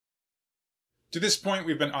To this point,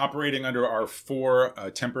 we've been operating under our four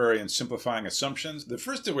temporary and simplifying assumptions. The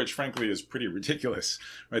first of which, frankly, is pretty ridiculous,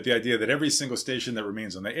 right? The idea that every single station that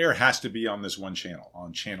remains on the air has to be on this one channel,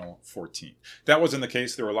 on channel 14. That wasn't the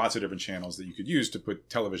case. There were lots of different channels that you could use to put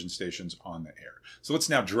television stations on the air. So let's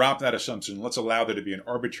now drop that assumption. Let's allow there to be an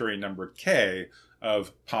arbitrary number k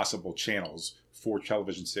of possible channels for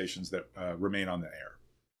television stations that remain on the air.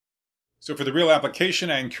 So for the real application,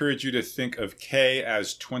 I encourage you to think of k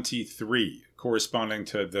as 23, corresponding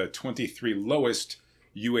to the 23 lowest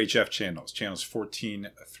UHF channels, channels 14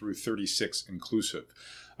 through 36 inclusive.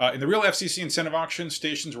 In the real FCC Incentive Auction,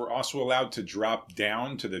 stations were also allowed to drop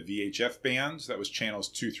down to the VHF bands. That was channels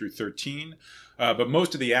 2 through 13. But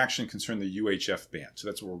most of the action concerned the UHF band. So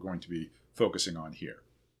that's what we're going to be focusing on here.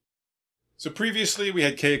 So previously we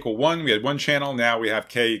had k equal 1, we had one channel. Now we have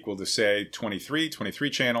k equal to, say, 23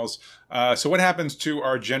 channels. So what happens to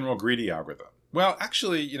our general greedy algorithm? Well,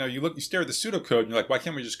 actually, you stare at the pseudocode and you're like, why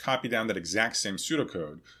can't we just copy down that exact same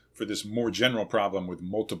pseudocode for this more general problem with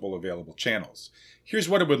multiple available channels? Here's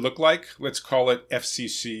what it would look like. Let's call it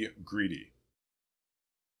FCC greedy.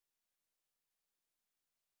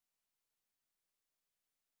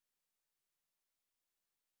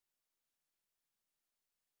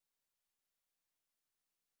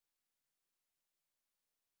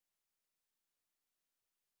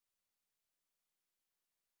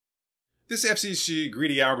 This FCC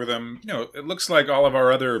greedy algorithm, it looks like all of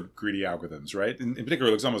our other greedy algorithms, right? In particular,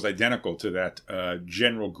 it looks almost identical to that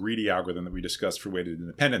general greedy algorithm that we discussed for weighted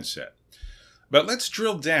independence set. But let's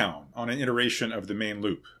drill down on an iteration of the main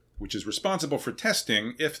loop, which is responsible for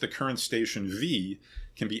testing if the current station V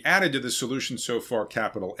can be added to the solution so far,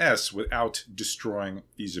 capital S, without destroying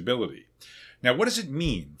feasibility. Now, what does it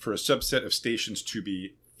mean for a subset of stations to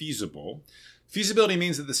be feasible? Feasibility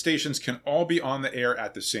means that the stations can all be on the air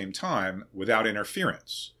at the same time without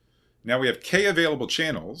interference. Now we have k available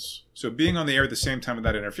channels, so being on the air at the same time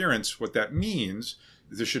without interference, what that means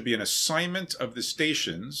is there should be an assignment of the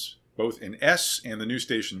stations, both in S and the new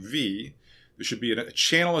station V. There should be a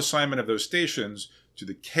channel assignment of those stations to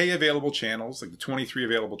the k available channels, like the 23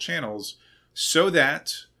 available channels, so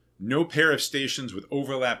that no pair of stations with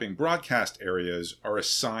overlapping broadcast areas are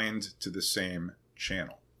assigned to the same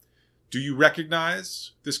channel. Do you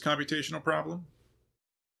recognize this computational problem?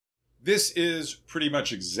 This is pretty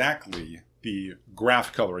much exactly the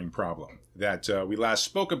graph coloring problem that we last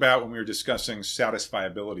spoke about when we were discussing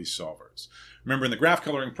satisfiability solvers. Remember, in the graph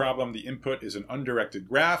coloring problem, the input is an undirected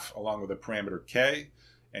graph along with a parameter k,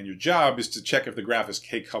 and your job is to check if the graph is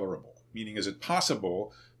k colorable, meaning is it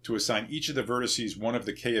possible to assign each of the vertices one of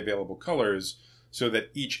the k available colors so that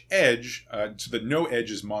each edge, so that no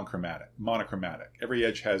edge is monochromatic. Every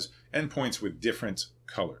edge has endpoints with different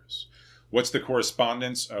colors. What's the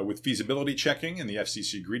correspondence with feasibility checking in the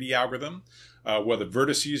FCC greedy algorithm? Well, the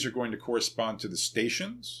vertices are going to correspond to the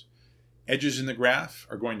stations. Edges in the graph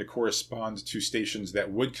are going to correspond to stations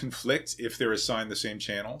that would conflict if they're assigned the same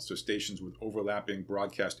channel, so stations with overlapping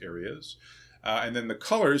broadcast areas. And then the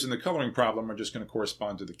colors in the coloring problem are just going to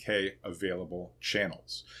correspond to the k available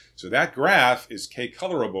channels. So that graph is k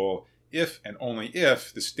colorable if and only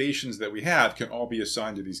if the stations that we have can all be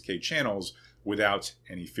assigned to these k channels without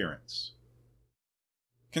interference.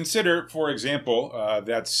 Consider, for example,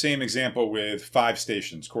 that same example with 5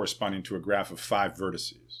 stations corresponding to a graph of 5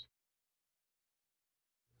 vertices.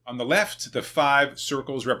 On the left, the 5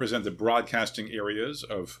 circles represent the broadcasting areas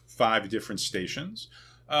of 5 different stations.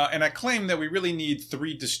 And I claim that we really need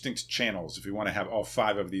 3 distinct channels if we want to have all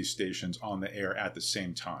 5 of these stations on the air at the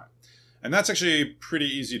same time. And that's actually pretty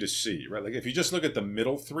easy to see, right? Like if you just look at the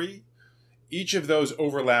middle 3, each of those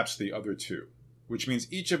overlaps the other 2, which means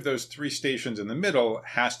each of those 3 stations in the middle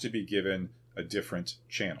has to be given a different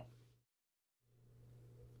channel.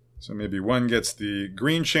 So maybe one gets the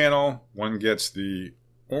green channel, one gets the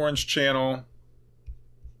orange channel,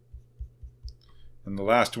 and the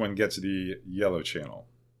last one gets the yellow channel.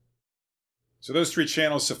 So those 3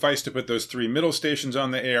 channels suffice to put those 3 middle stations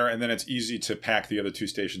on the air, and then it's easy to pack the other 2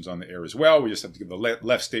 stations on the air as well. We just have to give the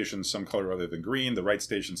left station some color other than green, the right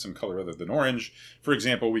station some color other than orange. For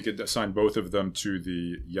example, we could assign both of them to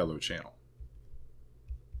the yellow channel.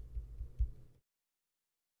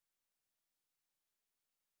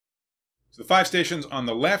 So the 5 stations on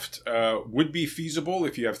the left would be feasible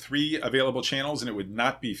if you have 3 available channels, and it would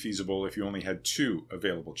not be feasible if you only had 2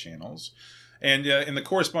 available channels. And in the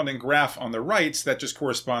corresponding graph on the right, that just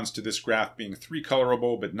corresponds to this graph being 3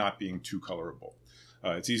 colorable but not being 2 colorable.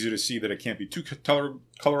 It's easier to see that it can't be 2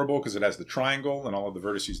 colorable because it has the triangle, and all of the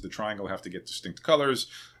vertices of the triangle have to get distinct colors.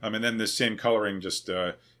 And then this same coloring just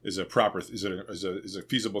is a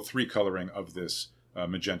feasible 3 coloring of this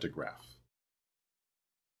magenta graph.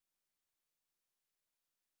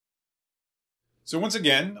 So once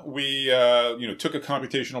again, we took a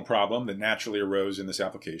computational problem that naturally arose in this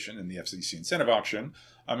application in the FCC Incentive Auction.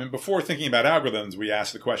 And before thinking about algorithms, we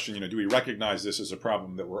asked the question, do we recognize this as a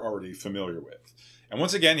problem that we're already familiar with? And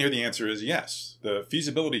once again, here the answer is yes. The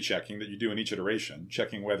feasibility checking that you do in each iteration,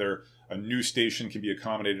 checking whether a new station can be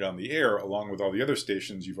accommodated on the air along with all the other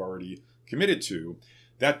stations you've already committed to,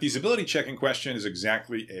 that feasibility checking question is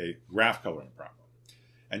exactly a graph coloring problem.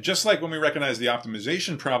 And just like when we recognize the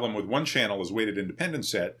optimization problem with one channel as weighted independent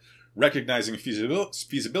set, recognizing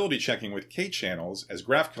feasibility checking with k channels as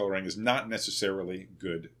graph coloring is not necessarily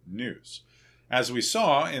good news. As we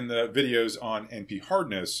saw in the videos on NP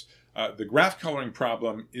hardness, the graph coloring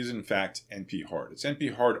problem is in fact NP hard. It's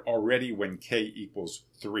NP hard already when k equals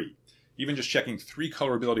 3. Even just checking 3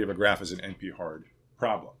 colorability of a graph is an NP hard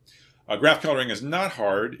problem. Graph coloring is not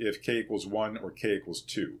hard if k equals 1 or k equals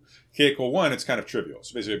 2. K equal 1, it's kind of trivial.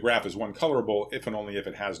 So basically a graph is one colorable if and only if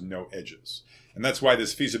it has no edges. And that's why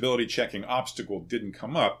this feasibility checking obstacle didn't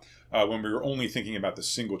come up when we were only thinking about the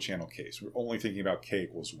single channel case. We're only thinking about k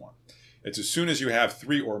equals 1. It's as soon as you have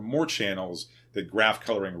 3 or more channels that graph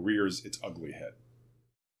coloring rears its ugly head.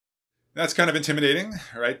 That's kind of intimidating,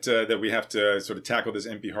 right? That we have to sort of tackle this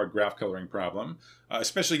NP hard graph coloring problem,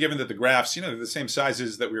 especially given that the graphs, they're the same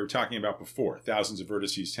sizes that we were talking about before, thousands of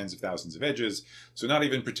vertices, tens of thousands of edges, so not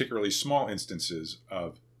even particularly small instances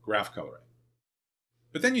of graph coloring.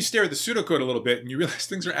 But then you stare at the pseudocode a little bit and you realize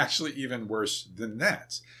things are actually even worse than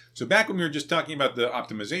that. So back when we were just talking about the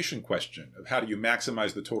optimization question of how do you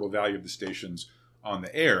maximize the total value of the stations on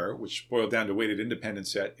the air, which boiled down to weighted independent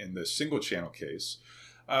set in the single channel case,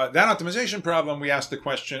 that optimization problem, we asked the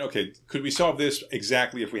question, okay, could we solve this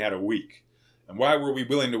exactly if we had a week? And why were we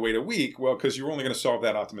willing to wait a week? Well, because you're only going to solve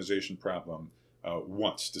that optimization problem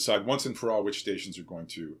once. Decide once and for all which stations are going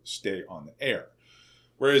to stay on the air.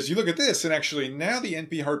 Whereas you look at this, and actually now the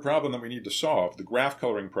NP hard problem that we need to solve, the graph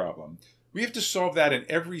coloring problem, we have to solve that in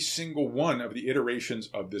every single one of the iterations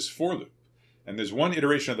of this for loop. And there's one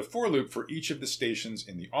iteration of the for loop for each of the stations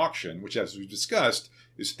in the auction, which, as we've discussed,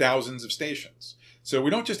 is thousands of stations. So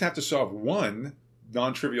we don't just have to solve one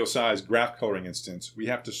non-trivial size graph coloring instance, we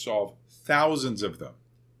have to solve thousands of them.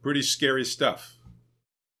 Pretty scary stuff.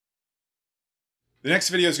 The next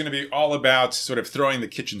video is going to be all about sort of throwing the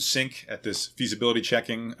kitchen sink at this feasibility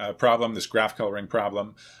checking problem, this graph coloring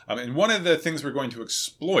problem. And one of the things we're going to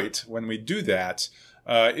exploit when we do that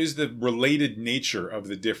is the related nature of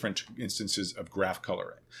the different instances of graph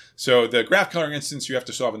coloring. So the graph coloring instance you have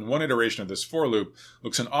to solve in one iteration of this for loop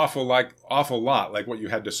looks an awful lot like what you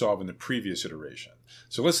had to solve in the previous iteration.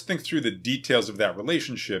 So let's think through the details of that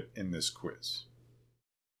relationship in this quiz.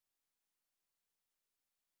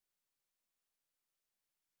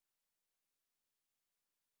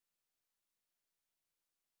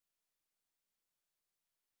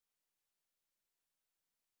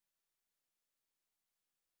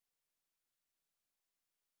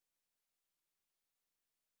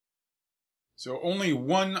 So only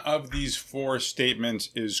one of these 4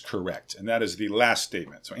 statements is correct, and that is the last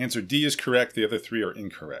statement. So answer D is correct, the other 3 are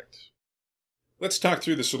incorrect. Let's talk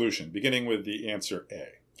through the solution, beginning with the answer A.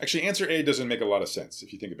 Actually, answer A doesn't make a lot of sense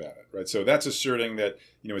if you think about it, right? So that's asserting that,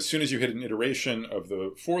 as soon as you hit an iteration of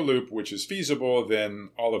the for loop which is feasible, then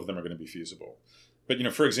all of them are going to be feasible.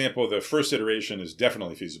 But, for example, the first iteration is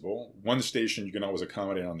definitely feasible. One station you can always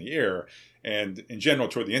accommodate on the air. And in general,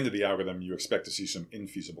 toward the end of the algorithm, you expect to see some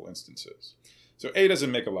infeasible instances. So A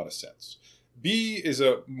doesn't make a lot of sense. B is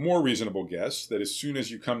a more reasonable guess that as soon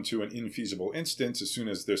as you come to an infeasible instance, as soon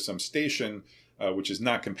as there's some station which is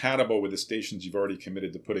not compatible with the stations you've already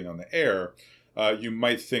committed to putting on the air, you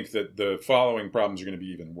might think that the following problems are going to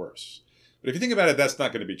be even worse. But if you think about it, that's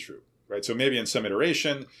not going to be true. Right? So maybe in some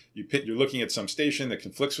iteration, you're looking at some station that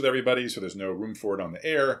conflicts with everybody, so there's no room for it on the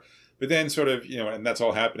air. But then sort of, and that's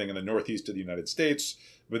all happening in the northeast of the United States.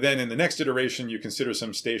 But then in the next iteration, you consider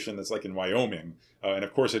some station that's like in Wyoming. And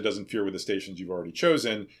of course, it doesn't fear with the stations you've already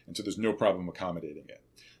chosen. And so there's no problem accommodating it.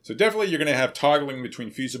 So definitely you're going to have toggling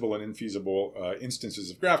between feasible and infeasible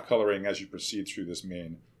instances of graph coloring as you proceed through this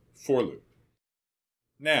main for loop.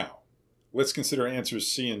 Now, let's consider answers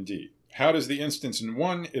C and D. How does the instance in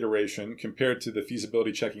one iteration compare to the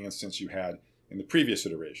feasibility checking instance you had in the previous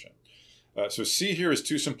iteration? So C here is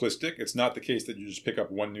too simplistic. It's not the case that you just pick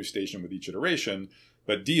up one new station with each iteration,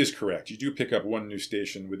 but D is correct. You do pick up one new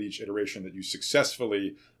station with each iteration that you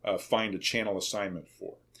successfully find a channel assignment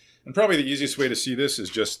for. And probably the easiest way to see this is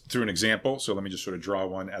just through an example. So let me just sort of draw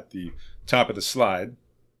one at the top of the slide.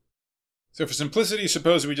 So for simplicity,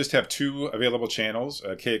 suppose we just have 2 available channels,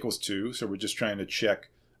 k equals 2. So we're just trying to check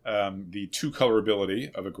the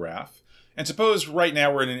two-colorability of a graph. And suppose right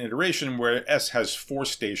now we're in an iteration where S has 4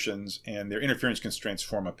 stations and their interference constraints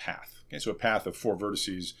form a path. Okay, so a path of 4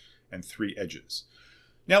 vertices and 3 edges.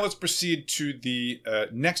 Now let's proceed to the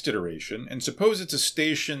next iteration, and suppose it's a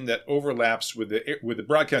station that overlaps with the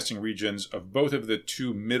broadcasting regions of both of the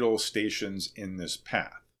 2 middle stations in this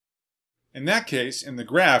path. In that case, in the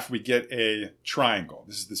graph, we get a triangle.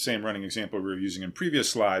 This is the same running example we were using in previous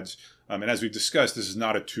slides, and as we've discussed, this is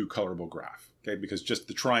not a 2-colorable graph. Okay, because just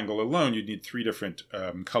the triangle alone, you'd need 3 different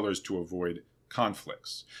colors to avoid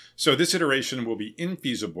conflicts. So this iteration will be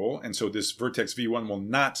infeasible, and so this vertex V1 will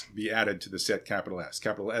not be added to the set capital S.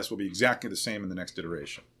 Capital S will be exactly the same in the next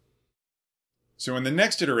iteration. So in the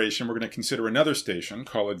next iteration, we're going to consider another station,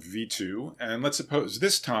 call it V2, and let's suppose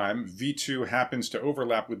this time V2 happens to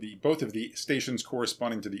overlap with both of the stations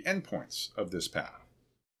corresponding to the endpoints of this path.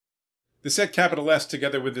 The set capital S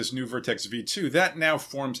together with this new vertex V2, that now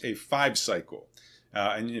forms a 5-cycle.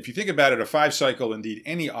 And if you think about it, a 5-cycle, indeed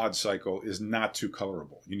any odd cycle, is not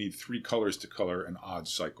 2-colorable. You need 3 colors to color an odd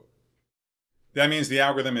cycle. That means the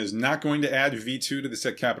algorithm is not going to add V2 to the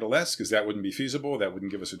set capital S, because that wouldn't be feasible. That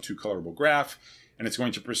wouldn't give us a 2-colorable graph. And it's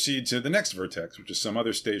going to proceed to the next vertex, which is some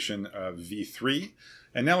other station, V3.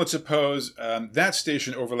 And now let's suppose that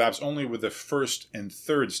station overlaps only with the first and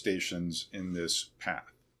third stations in this path.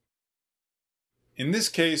 In this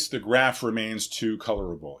case, the graph remains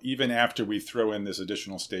 2-colorable, even after we throw in this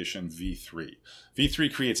additional station, V3.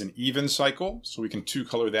 V3 creates an even cycle, so we can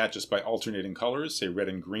 2-color that just by alternating colors, say red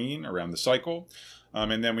and green around the cycle.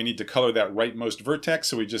 And then we need to color that rightmost vertex,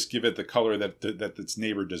 so we just give it the color that its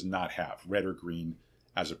neighbor does not have, red or green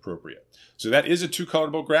as appropriate. So that is a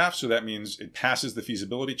 2-colorable graph, so that means it passes the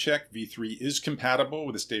feasibility check. V3 is compatible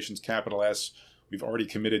with the station's capital S. We've already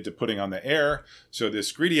committed to putting on the air, so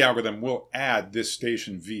this greedy algorithm will add this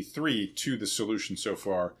station V3 to the solution so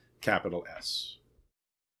far, capital S.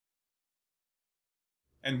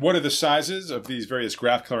 And what are the sizes of these various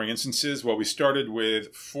graph coloring instances? Well, we started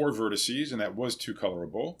with 4 vertices, and that was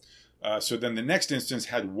 2-colorable. So then the next instance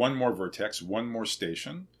had 1 more vertex, 1 more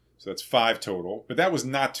station, so that's 5 total, but that was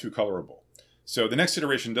not 2-colorable. So the next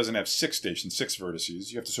iteration doesn't have 6 stations, 6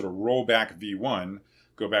 vertices. You have to sort of roll back V1,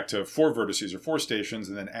 go back to 4 vertices or 4 stations,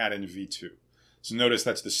 and then add in V2. So notice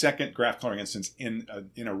that's the second graph coloring instance in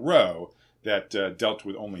a row that dealt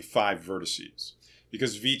with only 5 vertices.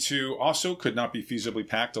 Because V2 also could not be feasibly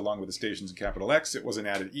packed along with the stations in capital X, it wasn't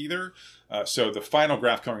added either. So the final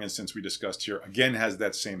graph coloring instance we discussed here again has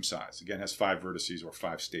that same size. Again has 5 vertices or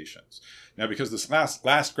 5 stations. Now because this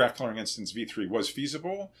last graph coloring instance V3 was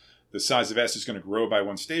feasible, the size of S is going to grow by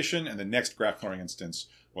 1 station, and the next graph coloring instance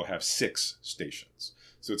will have 6 stations.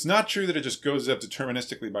 So it's not true that it just goes up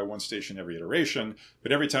deterministically by 1 station every iteration,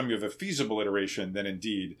 but every time you have a feasible iteration, then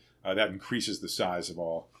indeed that increases the size of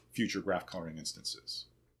all future graph coloring instances.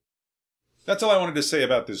 That's all I wanted to say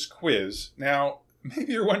about this quiz. Now,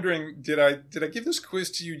 maybe you're wondering, did I give this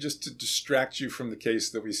quiz to you just to distract you from the case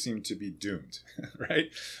that we seem to be doomed,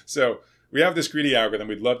 right? So we have this greedy algorithm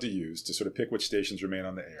we'd love to use to sort of pick which stations remain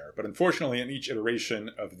on the air. But unfortunately, in each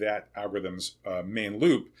iteration of that algorithm's main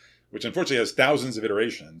loop, which unfortunately has thousands of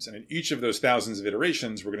iterations, and in each of those thousands of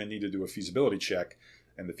iterations, we're going to need to do a feasibility check.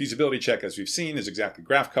 And the feasibility check, as we've seen, is exactly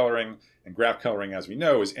graph coloring. And graph coloring, as we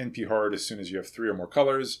know, is NP-hard as soon as you have 3 or more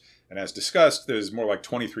colors. And as discussed, there's more like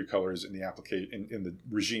 23 colors in the application in the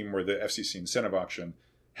regime where the FCC Incentive Auction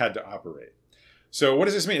had to operate. So what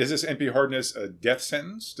does this mean? Is this NP-hardness a death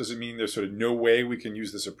sentence? Does it mean there's sort of no way we can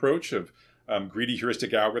use this approach of greedy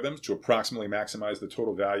heuristic algorithms to approximately maximize the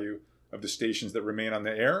total value of the stations that remain on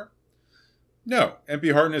the air? No,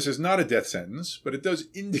 NP-hardness is not a death sentence, but it does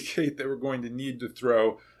indicate that we're going to need to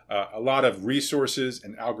throw a lot of resources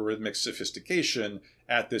and algorithmic sophistication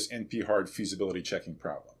at this NP-hard feasibility checking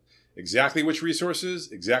problem. Exactly which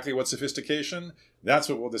resources, exactly what sophistication, that's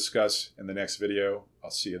what we'll discuss in the next video.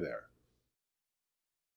 I'll see you there.